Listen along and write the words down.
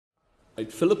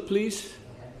Right, Philip, please.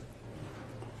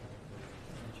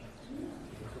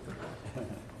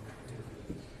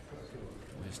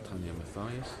 Where's Tanya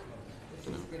Mathias?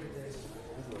 No.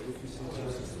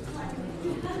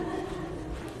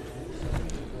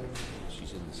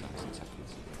 She's in the Saxon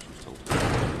seconds. She was told to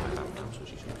come back now, so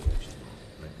she should be finished.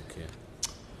 Right, okay.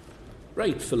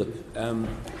 Right, Philip. An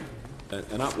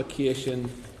application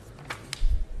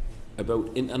about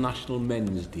International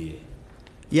Men's Day.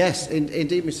 Yes,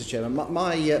 indeed, Mr. Chairman.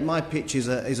 My pitch is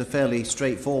a fairly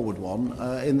straightforward one,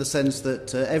 in the sense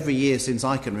that every year since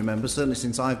I can remember, certainly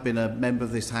since I've been a member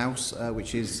of this House,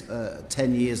 which is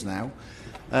 10 years now,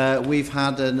 we've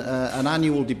had an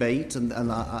annual debate, and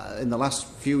in the last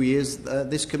few years,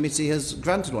 this committee has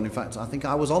granted one. In fact, I think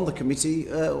I was on the committee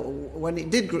when it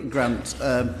did grant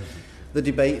the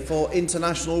debate for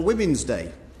International Women's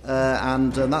Day.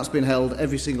 And that's been held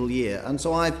every single year. And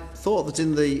so I thought that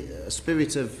in the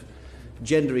spirit of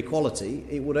gender equality,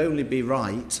 it would only be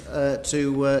right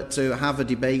to have a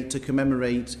debate to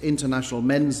commemorate International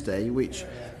Men's Day, which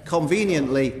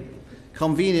conveniently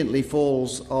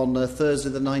falls on Thursday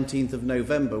the 19th of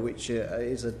November, which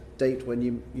is a date when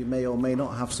you may or may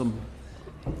not have some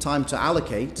time to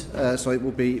allocate, so it will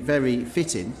be very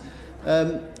fitting.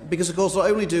 Because, of course, not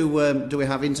only do we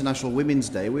have International Women's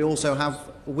Day, we also have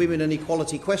women and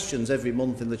equality questions every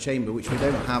month in the Chamber, which we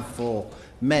don't have for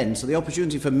men. So the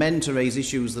opportunity for men to raise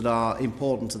issues that are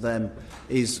important to them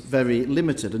is very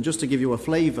limited. And just to give you a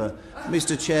flavour,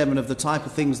 Mr. Chairman, of the type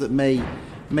of things that may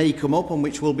come up and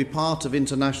which will be part of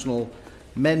International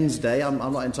Men's Day, I'm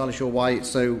not entirely sure why it's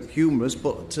so humorous,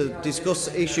 but to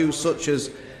discuss issues such as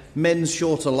men's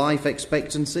shorter life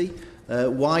expectancy,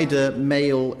 wider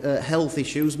male health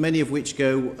issues, many of which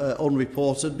go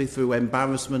unreported through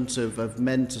embarrassment of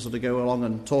men to sort of go along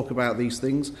and talk about these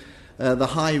things, the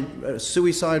high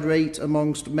suicide rate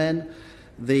amongst men,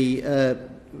 the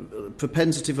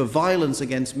propensity for violence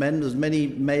against men. There's many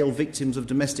male victims of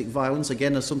domestic violence,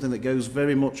 again, as something that goes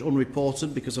very much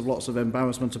unreported because of lots of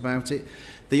embarrassment about it.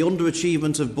 The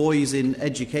underachievement of boys in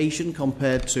education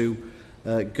compared to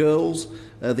girls,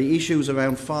 the issues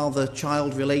around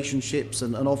father-child relationships,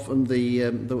 and often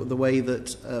the way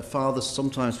that fathers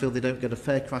sometimes feel they don't get a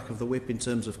fair crack of the whip in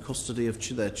terms of custody of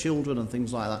their children and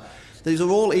things like that. These are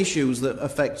all issues that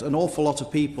affect an awful lot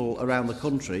of people around the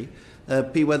country,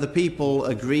 whether people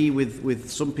agree with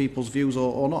some people's views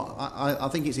or not. I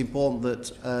think it's important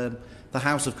that the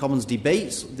House of Commons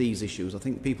debates these issues. I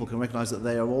think people can recognise that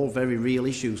they are all very real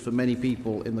issues for many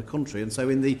people in the country, and so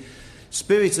in the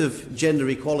spirit of gender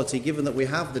equality, given that we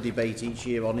have the debate each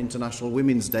year on International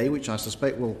Women's Day, which I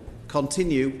suspect will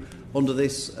continue under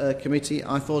this committee,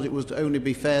 I thought it would only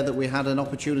be fair that we had an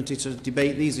opportunity to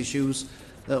debate these issues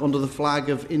under the flag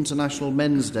of International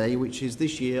Men's Day, which is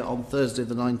this year on Thursday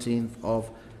the 19th of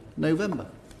November.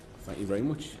 Thank you very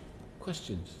much.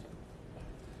 Questions?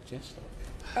 Jess?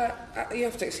 You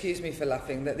have to excuse me for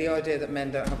laughing, that the idea that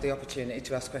men don't have the opportunity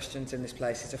to ask questions in this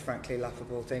place is a frankly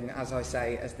laughable thing. As I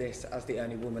say, as the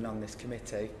only woman on this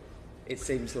committee, it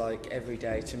seems like every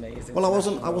day to me is. Well, I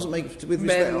wasn't making, with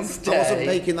respect, I wasn't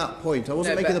making that point. I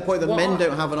wasn't making the point that men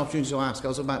don't have an opportunity to ask. I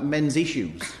was about men's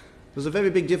issues. There's a very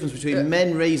big difference between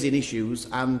men raising issues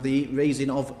and the raising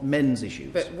of men's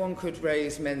issues. But one could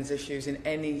raise men's issues in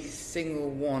any single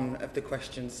one of the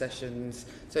question sessions.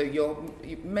 So your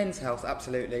men's health,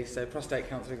 absolutely. So prostate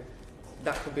cancer,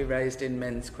 that could be raised in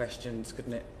men's questions,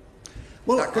 couldn't it?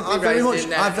 Well,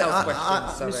 Mr.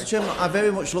 Chairman, I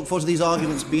very much look forward to these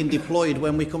arguments being deployed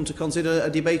when we come to consider a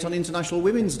debate on International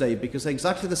Women's Day, because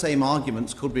exactly the same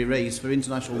arguments could be raised for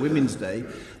International Women's Day,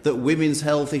 that women's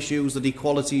health issues, that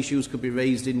equality issues could be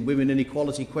raised in women and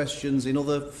equality questions in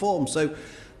other forms. So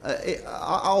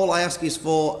all I ask is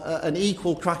for an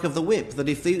equal crack of the whip, that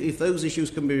if those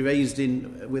issues can be raised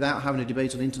without having a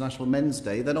debate on International Men's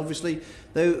Day, then obviously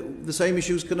the same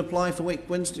issues can apply for when it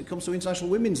comes to International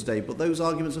Women's Day. But those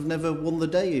arguments have never won the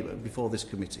day before this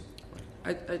committee.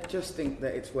 I just think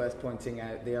that it's worth pointing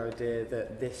out the idea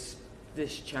that this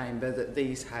chamber, that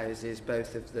these houses,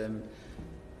 both of them,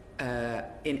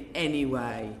 in any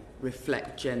way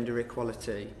reflect gender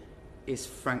equality, is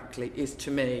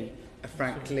to me a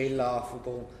frankly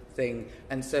laughable thing.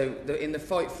 And so in the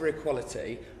fight for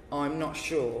equality, I'm not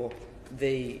sure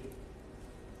the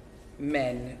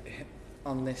men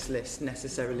on this list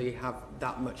necessarily have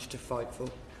that much to fight for.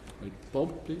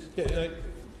 Bob, please. Yeah,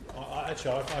 I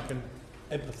can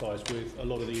empathise with a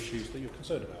lot of the issues that you're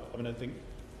concerned about. I mean, I think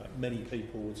many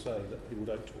people would say that people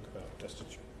don't talk about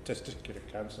testicular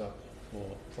cancer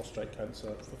or prostate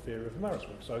cancer for fear of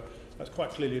embarrassment. So that's quite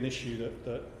clearly an issue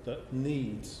that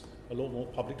needs a lot more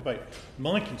public debate.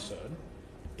 My concern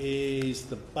is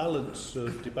the balance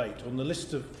of debate on the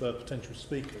list of potential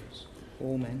speakers.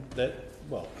 All men. That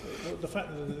the fact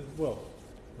that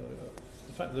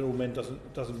they're all men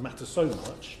doesn't matter so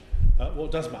much.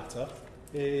 What does matter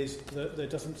is that there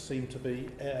doesn't seem to be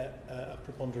a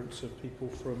preponderance of people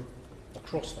from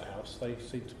across the House. They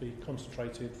seem to be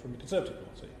concentrated from the Conservative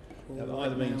Party. That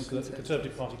either means that the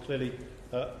Conservative Party clearly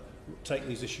take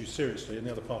these issues seriously and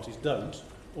the other parties don't,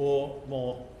 or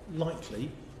more likely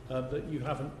that you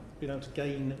haven't been able to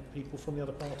gain people from the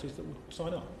other parties that would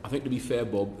sign up. I think, to be fair,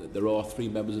 Bob, there are 3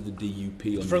 members of the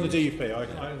DUP on from the DUP.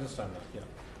 I understand that. Yeah.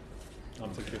 I'm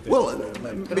thinking of this. Well,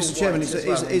 Mr. Chairman,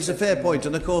 it's a fair point,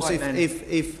 and of course,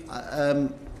 if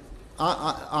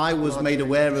I was made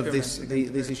aware of this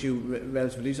issue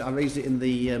relatively recently. I raised it in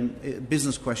the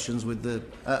business questions with the,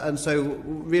 and so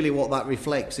really what that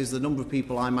reflects is the number of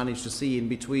people I managed to see in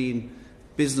between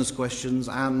business questions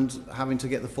and having to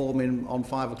get the form in on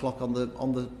 5 o'clock on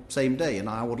the same day. And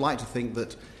I would like to think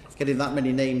that getting that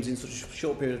many names in such a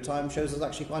short period of time shows there's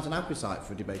actually quite an appetite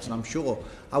for a debate. And I'm sure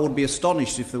I would be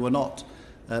astonished if there were not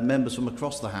members from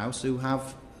across the House who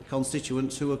have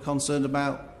constituents who are concerned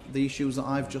about the issues that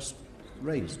I've just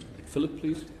raised. Philip,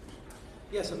 please.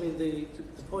 Yes, I mean, the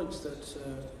points that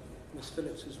Ms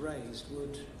Phillips has raised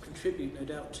would contribute, no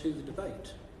doubt, to the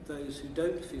debate. Those who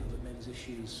don't feel that men's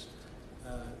issues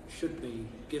should be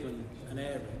given an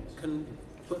airing can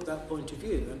put that point of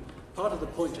view. And part of the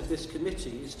point of this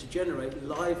committee is to generate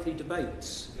lively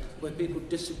debates where people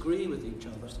disagree with each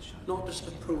other, not just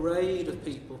a parade of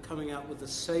people coming out with the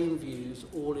same views,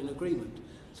 all in agreement.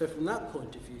 So from that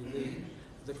point of view,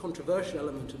 the controversial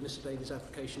element of Mr Davies'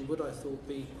 application would, I thought,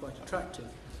 be quite attractive.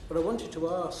 But I wanted to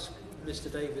ask Mr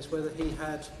Davies whether he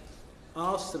had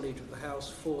asked the Leader of the House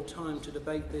for time to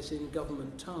debate this in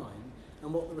government time,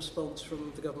 and what the response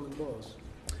from the government was.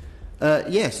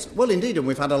 Yes, well indeed, and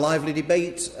we've had a lively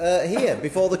debate here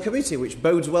before the committee, which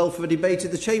bodes well for a debate in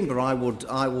the chamber, I would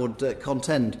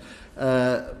contend,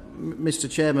 Mr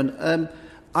Chairman.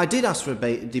 I did ask for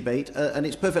a debate, and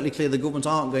it's perfectly clear the government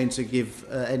aren't going to give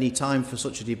any time for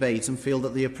such a debate, and feel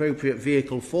that the appropriate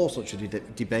vehicle for such a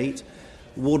debate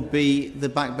would be the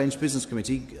Backbench Business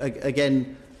Committee.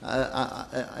 Again,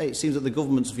 it seems that the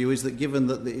government's view is that given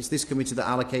that it's this committee that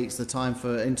allocates the time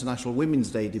for International Women's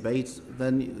Day debate,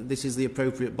 then this is the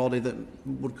appropriate body that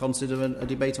would consider a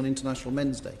debate on International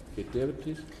Men's Day. David,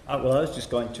 please. Well, I was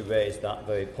just going to raise that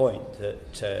very point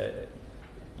that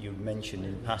you mentioned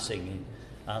in passing in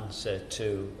answer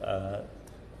to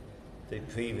the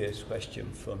previous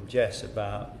question from Jess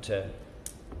about that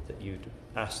you'd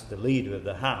asked the Leader of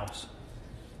the House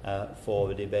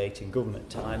for a debate in government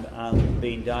time and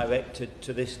being directed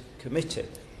to this committee.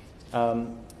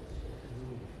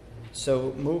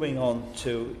 So moving on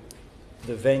to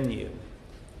the venue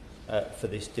for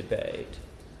this debate,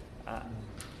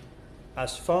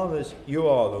 as far as you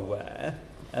are aware,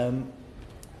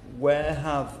 where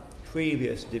have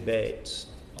previous debates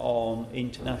on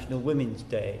International Women's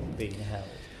Day been held?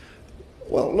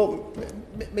 Well, look,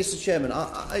 Mr Chairman,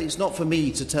 it's not for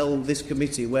me to tell this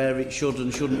committee where it should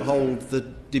and shouldn't hold the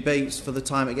debates for the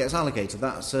time it gets allocated.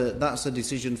 That's a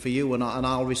decision for you, and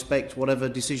I'll respect whatever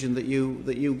decision that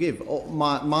you give.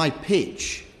 My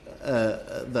pitch,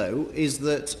 though, is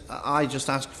that I just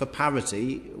ask for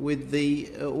parity with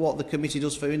what the committee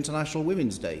does for International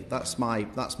Women's Day. That's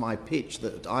my pitch,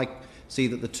 that I see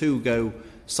that the two go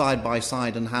side by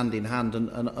side and hand in hand,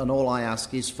 and all I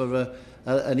ask is for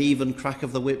an even crack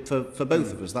of the whip for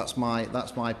both of us. That's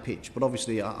my pitch. But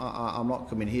obviously, I'm not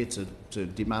coming here to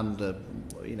demand.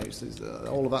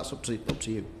 All of that's up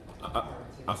to you.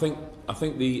 I think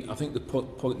the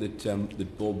point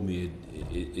that Bob made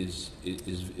is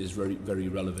very, very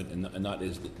relevant, and that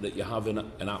is that you have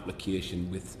an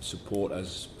application with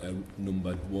supporters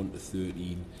numbered 1 to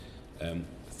 13.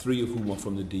 3 of whom are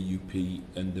from the DUP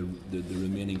and the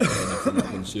remaining 10 are from the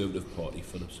Conservative Party,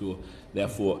 Philip. So,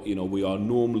 therefore, we are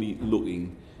normally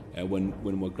looking, when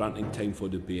we're granting time for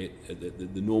debate,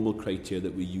 the normal criteria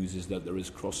that we use is that there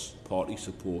is cross-party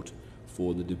support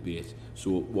for the debate. So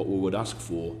what we would ask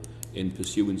for, in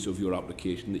pursuance of your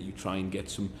application, that you try and get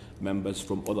some members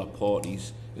from other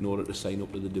parties in order to sign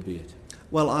up to the debate.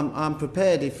 Well, I'm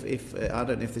prepared if I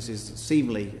don't know if this is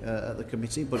seemly at the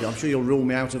committee, but I'm sure you'll rule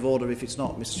me out of order if it's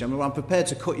not, Mr Chairman. Well, I'm prepared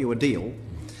to cut you a deal,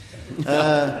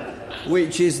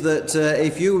 which is that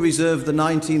if you reserve the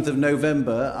 19th of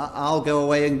November, I'll go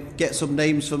away and get some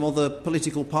names from other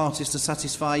political parties to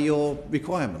satisfy your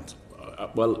requirement.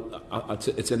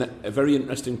 It's a very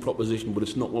interesting proposition, but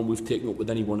it's not one we've taken up with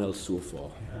anyone else so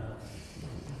far.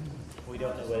 We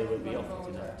don't know whether it will be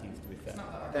offered to 19th, to be fair.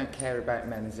 I don't care about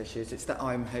men's issues. It's that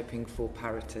I'm hoping for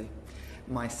parity.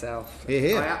 myself. Hear,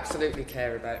 hear. I absolutely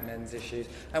care about men's issues.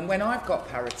 And when I've got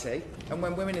parity, and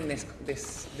when women in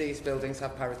these buildings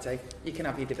have parity, you can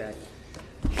have your debate.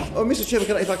 Oh, Mr. Chairman,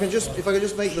 if I can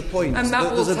just make the point, and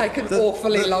that will take an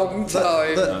awfully long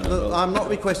time. I'm not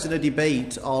requesting a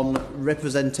debate on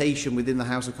representation within the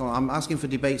House of Commons. I'm asking for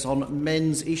debates on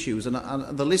men's issues, and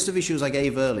the list of issues I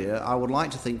gave earlier, I would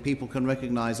like to think people can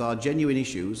recognise are genuine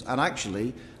issues and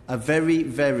actually are very,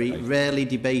 very rarely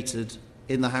debated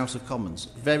in the House of Commons.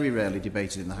 Very rarely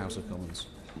debated in the House of Commons.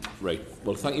 Right.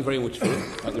 Well, thank you very much, Philip.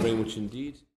 Thank you very much indeed.